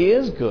show that He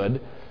is good,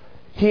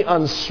 He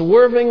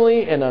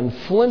unswervingly and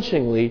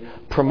unflinchingly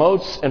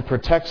promotes and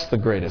protects the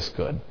greatest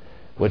good,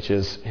 which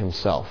is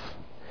Himself.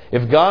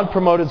 If God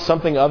promoted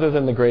something other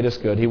than the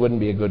greatest good, He wouldn't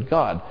be a good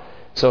God.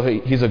 So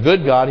He's a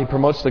good God. He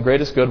promotes the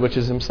greatest good, which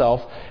is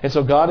Himself. And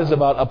so God is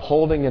about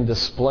upholding and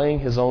displaying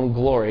His own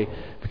glory,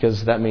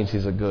 because that means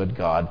He's a good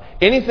God.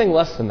 Anything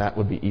less than that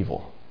would be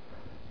evil.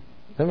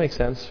 Does that make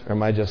sense? Or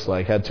am I just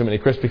had too many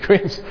Krispy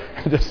Kremes?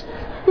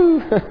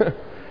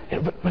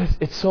 But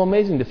it's so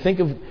amazing to think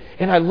of.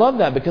 And I love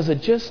that, because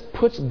it just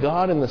puts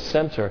God in the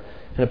center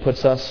and it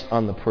puts us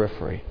on the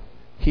periphery.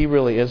 He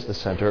really is the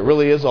center. It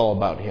really is all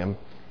about Him,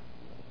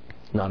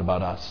 not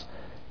about us.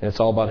 And it's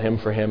all about Him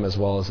for Him as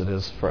well as it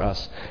is for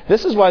us.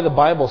 This is why the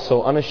Bible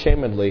so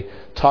unashamedly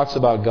talks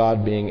about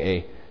God being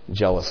a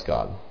jealous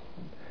God.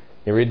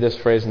 You read this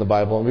phrase in the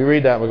Bible, and we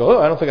read that and we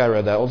go, I don't think I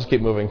read that. We'll just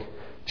keep moving.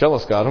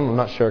 Jealous God, I'm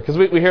not sure. Because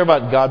we hear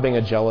about God being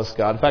a jealous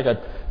God. In fact, I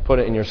put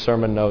it in your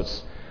sermon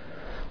notes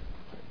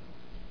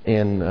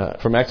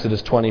from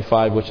Exodus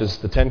 25, which is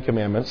the Ten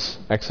Commandments.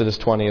 Exodus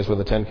 20 is where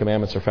the Ten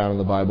Commandments are found in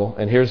the Bible.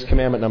 And here's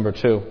commandment number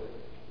 2.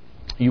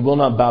 You will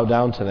not bow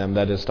down to them,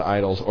 that is to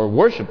idols, or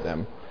worship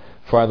them,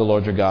 for I, the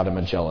Lord your God, am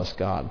a jealous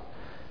God.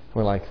 And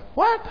we're like,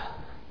 what?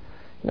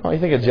 You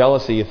think of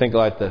jealousy, you think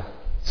like the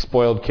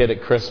spoiled kid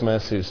at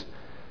Christmas who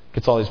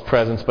gets all these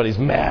presents, but he's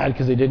mad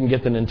because he didn't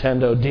get the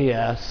Nintendo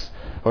DS,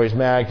 or he's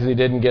mad because he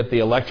didn't get the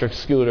electric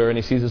scooter, and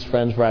he sees his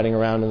friends riding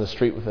around in the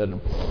street with it.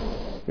 And,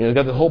 he's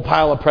got the whole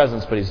pile of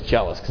presents, but he's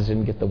jealous because he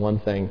didn't get the one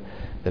thing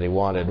that he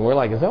wanted. And we're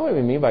like, is that what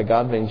we mean by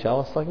God being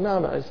jealous?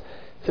 No,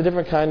 it's a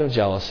different kind of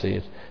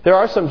jealousy. There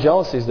are some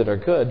jealousies that are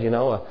good.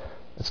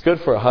 It's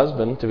good for a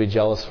husband to be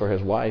jealous for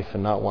his wife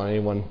and not want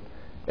anyone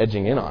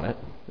edging in on it.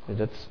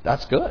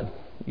 That's good.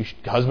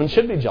 Husbands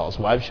should be jealous.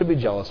 Wives should be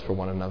jealous for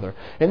one another.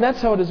 And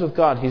that's how it is with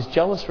God. He's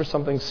jealous for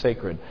something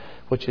sacred,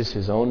 which is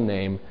His own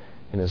name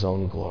and His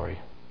own glory.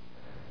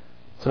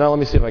 So now let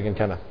me see if I can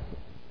kind of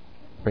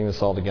bring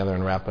this all together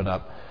and wrap it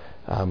up,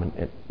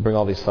 and bring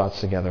all these thoughts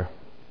together.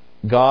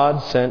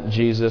 God sent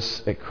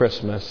Jesus at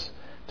Christmas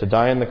to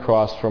die on the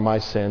cross for my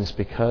sins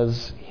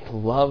because He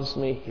loves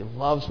me. He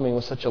loves me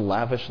with such a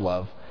lavish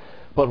love.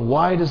 But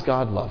why does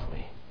God love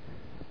me?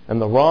 And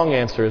the wrong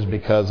answer is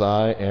because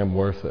I am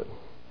worth it.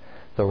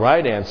 The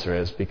right answer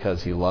is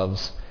because He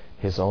loves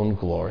His own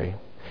glory.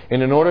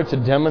 And in order to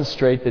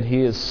demonstrate that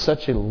He is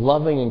such a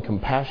loving and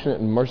compassionate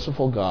and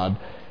merciful God,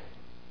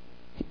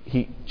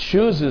 He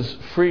chooses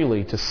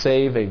freely to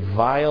save a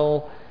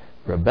vile,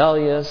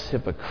 rebellious,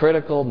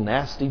 hypocritical,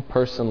 nasty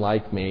person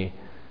like me,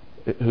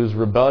 whose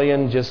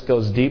rebellion just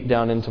goes deep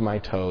down into my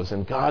toes.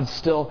 And God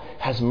still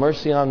has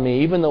mercy on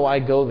me, even though I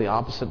go the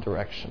opposite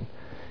direction.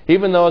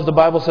 Even though, as the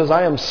Bible says,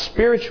 I am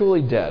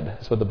spiritually dead.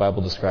 That's what the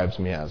Bible describes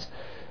me as.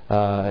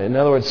 In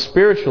other words,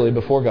 spiritually,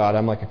 before God,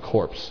 I'm like a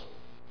corpse.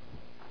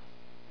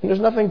 And there's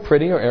nothing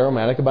pretty or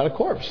aromatic about a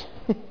corpse.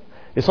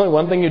 It's only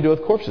one thing you do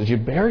with corpses. You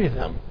bury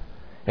them.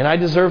 And I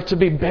deserve to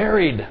be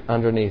buried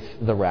underneath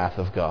the wrath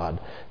of God.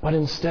 But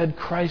instead,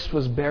 Christ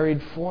was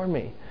buried for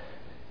me.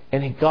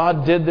 And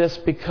God did this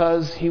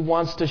because He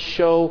wants to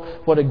show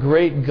what a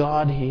great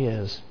God He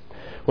is.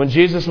 When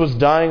Jesus was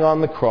dying on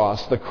the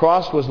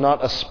cross was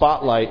not a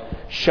spotlight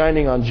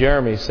shining on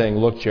Jeramie saying,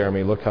 look,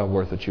 Jeramie, look how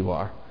worth it you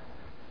are.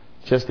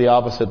 Just the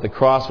opposite. The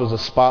cross was a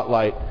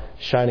spotlight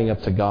shining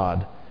up to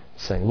God,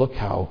 saying, look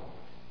how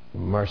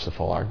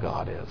merciful our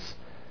God is,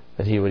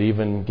 that He would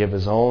even give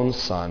His own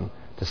Son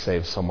to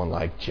save someone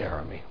like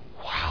Jeramie.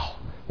 Wow,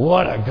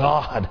 what a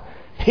God!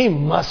 He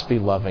must be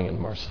loving and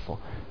merciful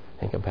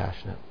and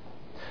compassionate.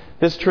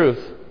 This truth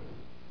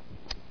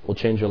will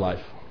change your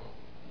life.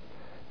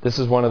 This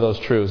is one of those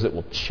truths that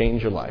will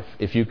change your life.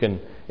 If you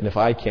can, and if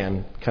I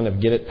can, kind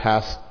of get it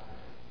past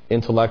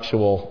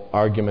intellectual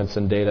arguments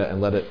and data and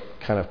let it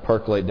kind of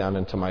percolate down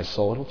into my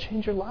soul, it'll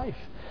change your life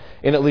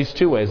in at least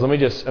two ways. We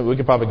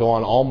could probably go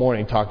on all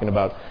morning talking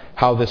about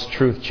how this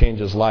truth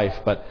changes life,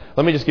 but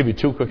let me just give you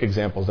two quick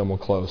examples, then we'll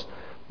close.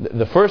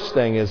 The first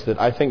thing is that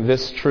I think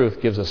this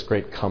truth gives us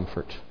great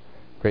comfort.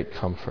 Great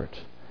comfort.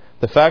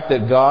 The fact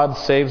that God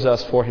saves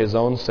us for His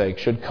own sake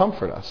should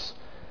comfort us,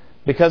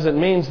 because it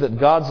means that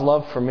God's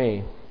love for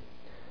me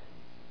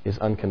is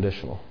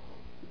unconditional.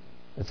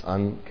 It's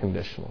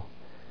unconditional.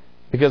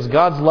 Because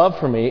God's love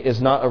for me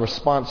is not a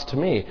response to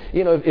me.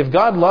 You know, if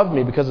God loved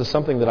me because of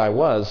something that I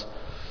was,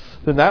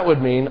 then that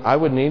would mean I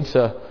would need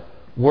to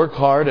work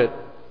hard at,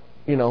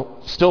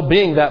 still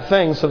being that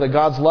thing so that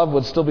God's love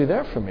would still be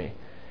there for me.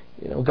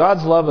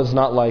 God's love is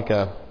not like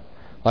a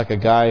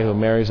guy who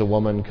marries a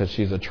woman because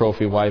she's a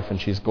trophy wife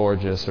and she's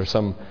gorgeous, or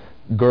some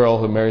girl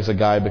who marries a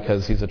guy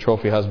because he's a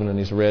trophy husband and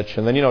he's rich.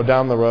 And then,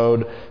 down the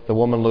road, the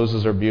woman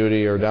loses her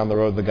beauty, or down the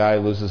road, the guy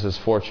loses his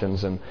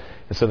fortunes, and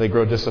so they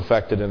grow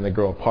disaffected and they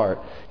grow apart.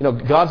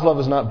 God's love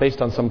is not based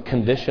on some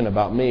condition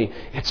about me.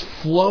 It's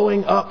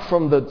flowing up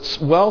from the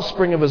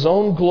wellspring of His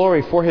own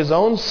glory for His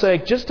own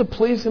sake, just to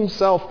please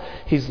Himself.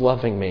 He's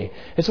loving me.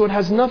 And so it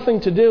has nothing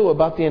to do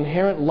about the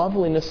inherent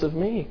loveliness of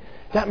me.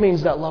 That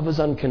means that love is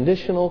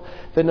unconditional,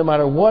 that no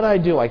matter what I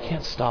do, I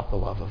can't stop the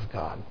love of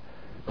God.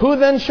 Who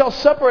then shall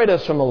separate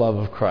us from the love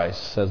of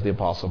Christ, says the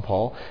Apostle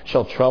Paul?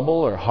 Shall trouble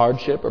or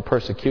hardship or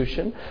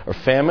persecution or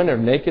famine or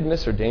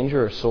nakedness or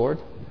danger or sword?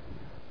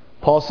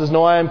 Paul says,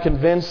 no, I am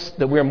convinced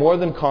that we are more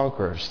than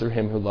conquerors through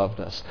Him who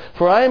loved us.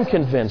 For I am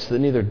convinced that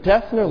neither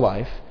death nor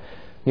life,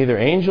 neither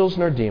angels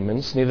nor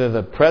demons, neither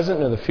the present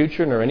nor the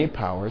future nor any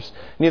powers,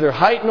 neither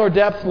height nor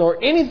depth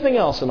nor anything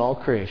else in all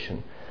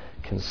creation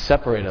can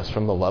separate us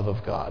from the love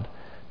of God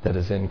that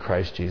is in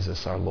Christ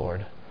Jesus our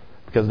Lord.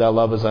 Because that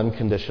love is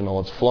unconditional.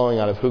 It's flowing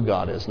out of who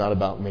God is, not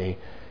about me.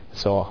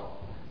 So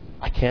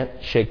I can't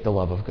shake the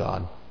love of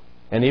God.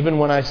 And even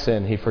when I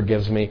sin, He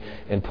forgives me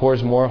and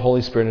pours more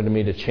Holy Spirit into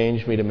me to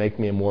change me, to make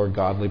me a more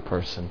godly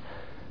person.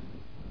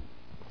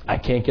 I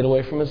can't get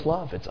away from His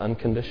love. It's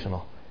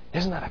unconditional.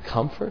 Isn't that a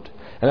comfort?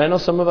 And I know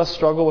some of us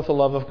struggle with the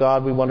love of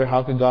God. We wonder,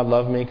 how could God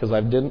love me? Because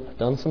I've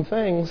done some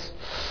things.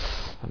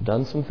 I've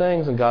done some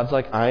things. And God's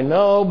like, I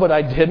know, but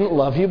I didn't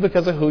love you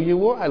because of who you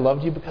were. I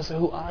loved you because of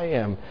who I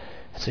am.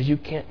 So you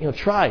can't,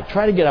 try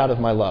to get out of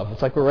my love.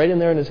 It's like we're right in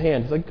there in His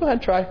hand. He's like, go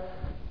ahead, try.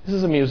 This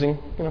is amusing.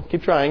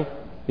 Keep trying.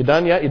 You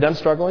done yet? You done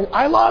struggling?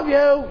 I love you.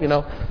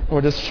 And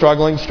we're just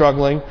struggling.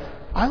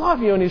 I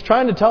love you. And He's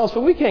trying to tell us,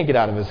 but we can't get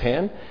out of His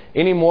hand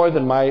any more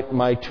than my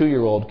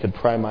 2-year-old could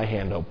pry my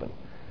hand open.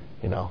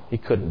 He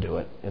couldn't do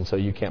it. And so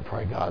you can't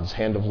pry God's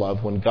hand of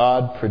love. When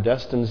God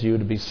predestines you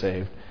to be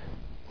saved,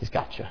 He's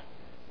got you.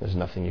 There's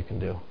nothing you can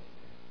do.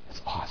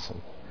 It's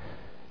awesome.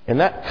 And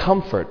that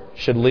comfort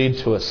should lead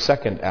to a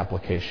second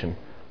application,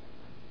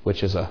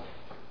 which is a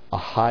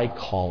high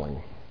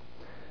calling.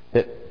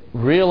 That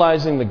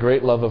realizing the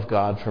great love of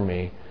God for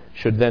me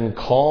should then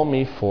call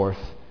me forth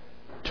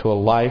to a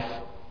life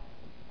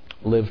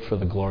lived for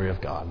the glory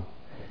of God.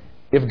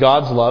 If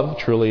God's love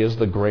truly is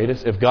the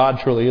greatest, if God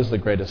truly is the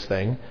greatest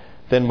thing,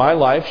 then my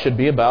life should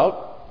be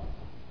about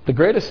the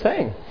greatest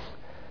thing,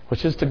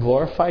 which is to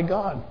glorify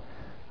God.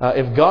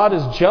 If God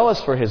is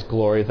jealous for His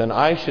glory, then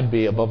I should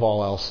be, above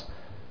all else,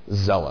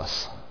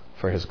 zealous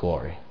for His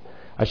glory.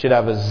 I should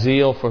have a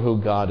zeal for who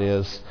God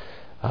is.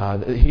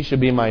 He should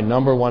be my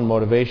number one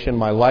motivation.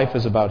 My life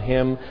is about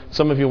Him.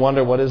 Some of you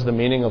wonder, what is the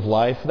meaning of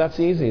life?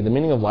 That's easy. The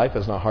meaning of life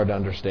is not hard to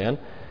understand.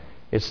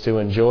 It's to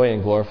enjoy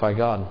and glorify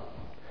God.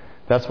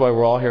 That's why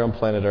we're all here on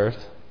planet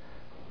Earth.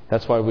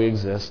 That's why we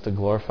exist, to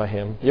glorify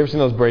Him. You ever seen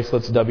those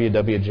bracelets,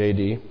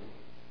 WWJD?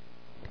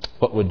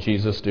 What would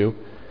Jesus do?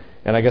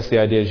 And I guess the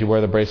idea is you wear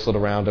the bracelet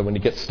around, and when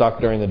you get stuck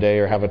during the day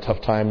or have a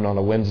tough time on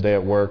a Wednesday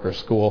at work or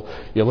school,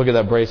 you look at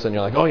that bracelet and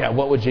you're like, oh yeah,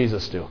 what would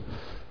Jesus do?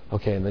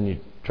 Okay, and then you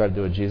try to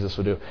do what Jesus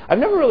would do. I've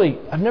never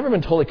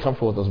been totally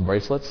comfortable with those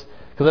bracelets,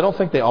 because I don't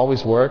think they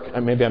always work.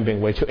 And maybe I'm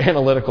being way too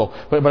analytical,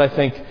 but I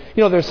think,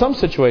 there's some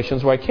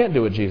situations where I can't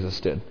do what Jesus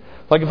did.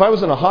 Like if I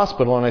was in a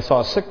hospital and I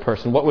saw a sick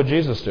person, what would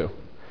Jesus do?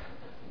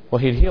 Well,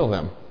 He'd heal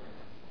them.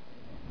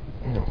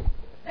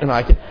 And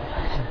I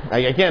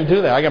can't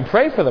do that. I can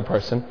pray for the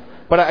person.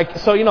 But I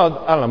don't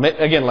know,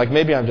 again,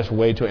 maybe I'm just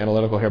way too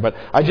analytical here, but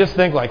I just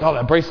think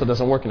that bracelet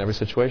doesn't work in every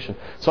situation.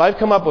 So I've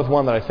come up with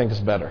one that I think is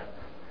better.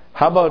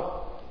 How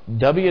about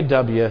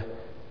WWGJ?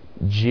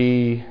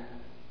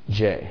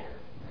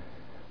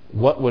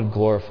 What would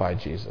glorify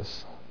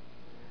Jesus?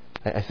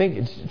 I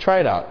think, try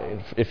it out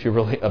if you're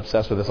really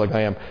obsessed with this like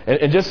I am.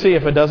 And just see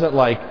if it doesn't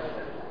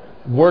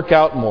work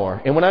out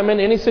more. And when I'm in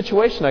any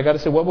situation, I got to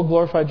say, what will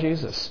glorify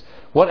Jesus?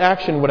 What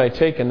action would I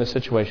take in this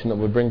situation that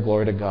would bring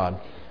glory to God?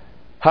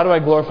 How do I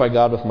glorify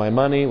God with my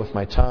money, with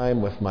my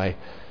time, with my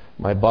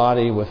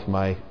body, with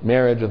my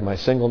marriage, with my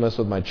singleness,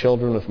 with my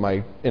children, with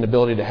my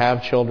inability to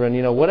have children?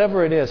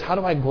 Whatever it is, how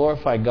do I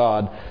glorify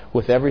God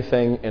with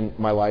everything in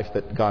my life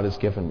that God has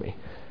given me?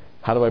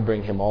 How do I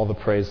bring Him all the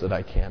praise that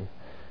I can?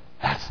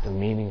 That's the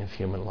meaning of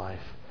human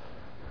life.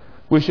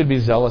 We should be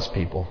zealous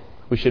people.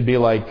 We should be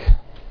like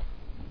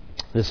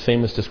this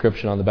famous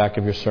description on the back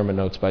of your sermon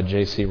notes by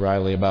J.C.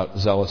 Riley about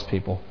zealous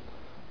people.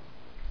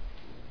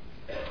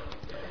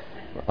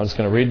 I'm just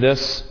going to read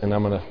this and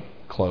I'm going to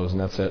close,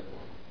 and that's it.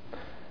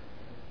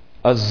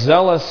 A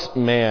zealous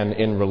man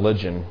in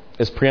religion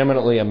is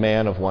preeminently a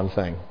man of one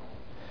thing.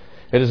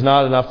 It is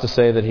not enough to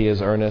say that he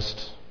is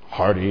earnest,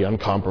 hearty,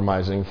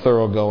 uncompromising,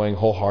 thoroughgoing,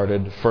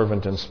 wholehearted,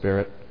 fervent in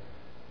spirit.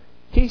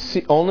 He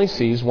only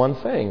sees one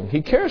thing.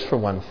 He cares for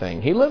one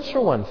thing. He lives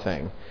for one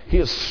thing. He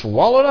is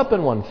swallowed up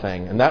in one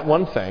thing. And that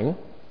one thing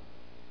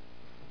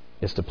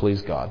is to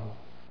please God.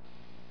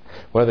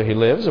 Whether he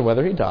lives or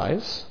whether he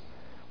dies,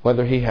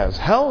 whether he has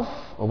health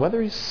or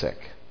whether he's sick,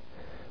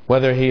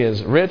 whether he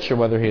is rich or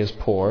whether he is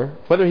poor,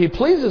 whether he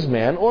pleases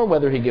man or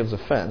whether he gives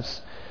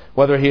offense,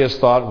 whether he is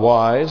thought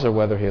wise or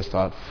whether he is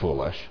thought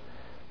foolish,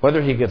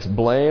 whether he gets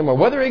blame or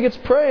whether he gets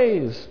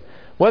praise,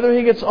 whether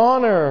he gets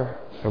honor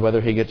or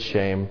whether he gets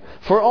shame.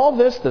 For all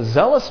this, the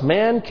zealous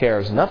man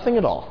cares nothing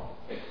at all.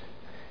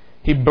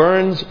 He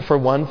burns for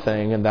one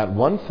thing, and that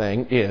one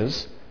thing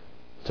is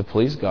to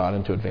please God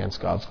and to advance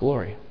God's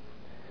glory.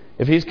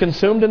 If he's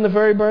consumed in the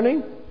very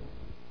burning,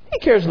 he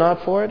cares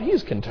not for it. He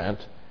is content.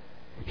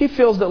 He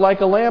feels that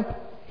like a lamp,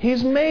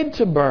 he's made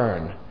to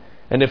burn.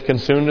 And if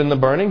consumed in the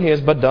burning, he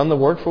has but done the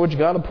work for which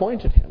God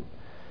appointed him.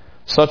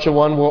 Such a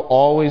one will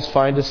always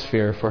find a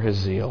sphere for his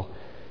zeal.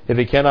 If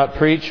he cannot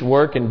preach,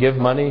 work, and give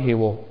money, he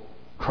will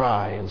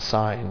cry and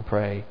sigh and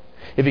pray.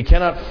 If he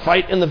cannot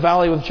fight in the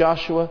valley with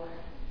Joshua,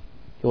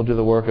 he will do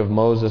the work of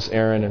Moses,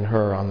 Aaron, and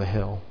Hur on the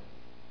hill.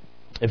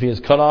 If he is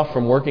cut off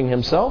from working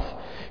himself,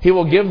 he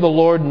will give the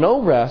Lord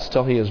no rest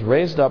till he is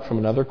raised up from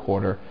another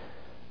quarter,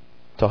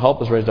 till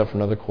help is raised up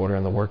from another quarter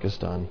and the work is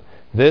done.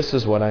 This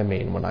is what I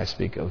mean when I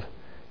speak of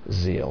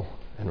zeal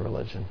in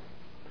religion.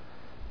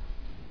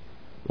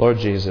 Lord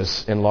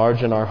Jesus,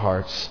 enlarge in our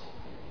hearts.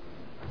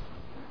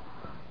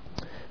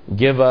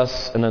 Give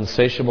us an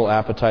insatiable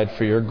appetite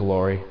for your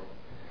glory.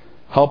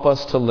 Help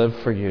us to live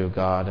for you,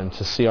 God, and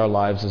to see our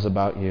lives as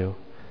about you.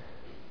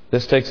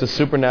 This takes a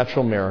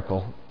supernatural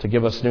miracle to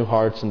give us new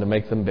hearts and to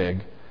make them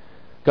big.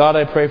 God,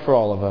 I pray for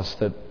all of us,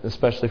 that,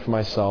 especially for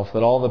myself,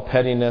 that all the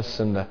pettiness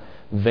and the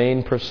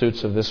vain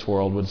pursuits of this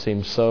world would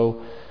seem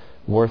so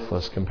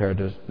worthless compared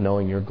to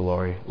knowing your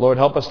glory. Lord,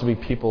 help us to be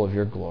people of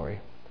your glory.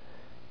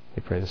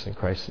 We pray this in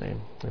Christ's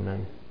name.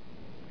 Amen.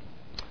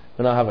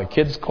 And I'll have a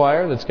kids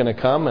choir that's going to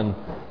come and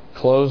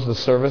close the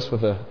service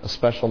with a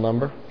special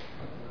number.